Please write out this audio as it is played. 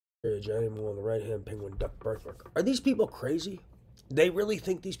Animal on the right hand, penguin, duck, birthmark. Are these people crazy? They really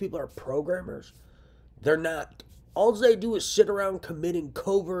think these people are programmers? They're not. All they do is sit around committing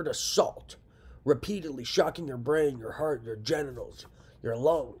covert assault, repeatedly shocking your brain, your heart, your genitals, your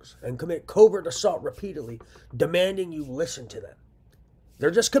lungs, and commit covert assault repeatedly, demanding you listen to them.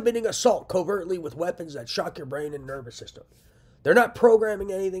 They're just committing assault covertly with weapons that shock your brain and nervous system. They're not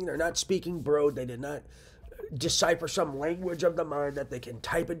programming anything. They're not speaking broad. They did not decipher some language of the mind that they can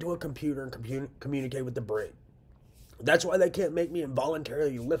type into a computer and communicate with the brain. That's why they can't make me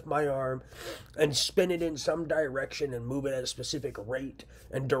involuntarily lift my arm and spin it in some direction and move it at a specific rate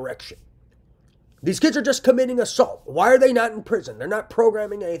and direction. These kids are just committing assault. Why are they not in prison? They're not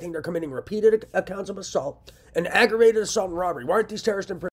programming anything. They're committing repeated accounts of assault and aggravated assault and robbery. Why aren't these terrorists in prison?